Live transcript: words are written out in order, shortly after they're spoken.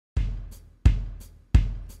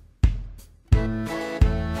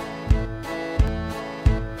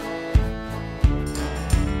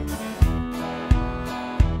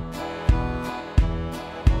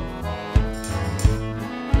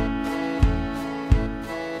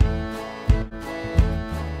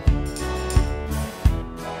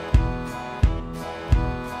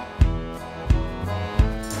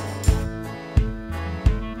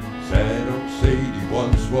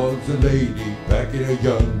a lady back in her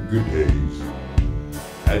younger days.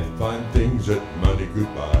 Had fine things that money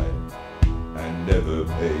could buy and never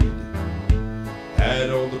paid.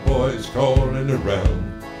 Had all the boys calling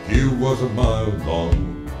around, queue was a mile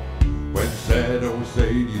long. When sad old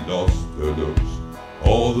Sadie lost her looks,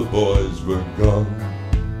 all the boys were gone.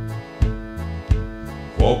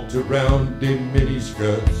 Walked around in mini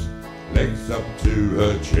skirts, legs up to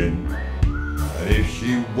her chin. And if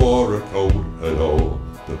she wore a coat at all,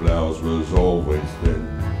 the blouse was always thin.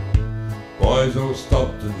 Boys all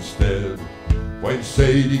stopped and stared when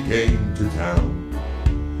Sadie came to town.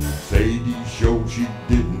 Sadie showed she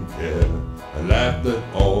didn't care and laughed at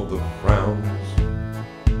all the frowns.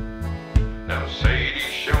 Now Sadie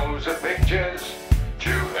shows her pictures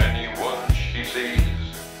to anyone she sees.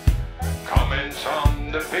 Comments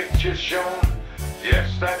on the pictures shown,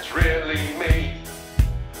 yes, that's really me.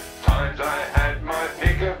 Times I had my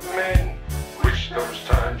pick of men, wish those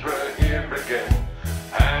times were here again.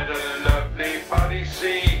 Had a lovely body,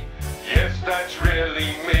 see, yes, that's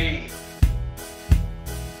really me.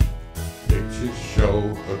 Pictures show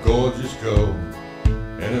a gorgeous girl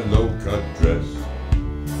in a low-cut dress.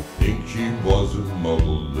 Think she was a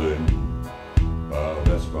model then, well,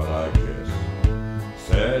 that's what I guess.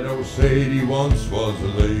 Sad old Sadie once was a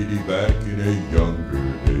lady back in her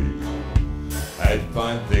younger days. Had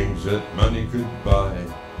fine things that money could buy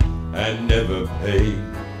and never paid.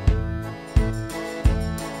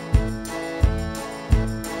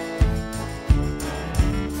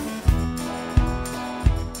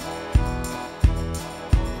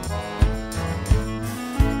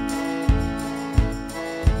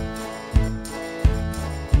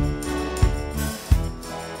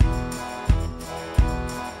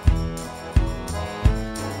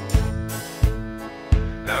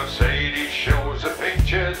 Now Sadie shows her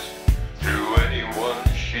pictures to anyone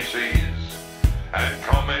she sees, and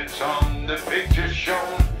comments on the pictures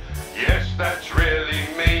shown, yes, that's really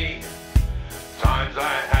me. Times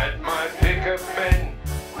I had my pick of men,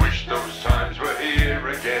 wish those times were here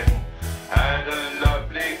again. Had a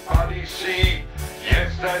lovely body, see,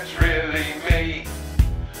 yes, that's really me.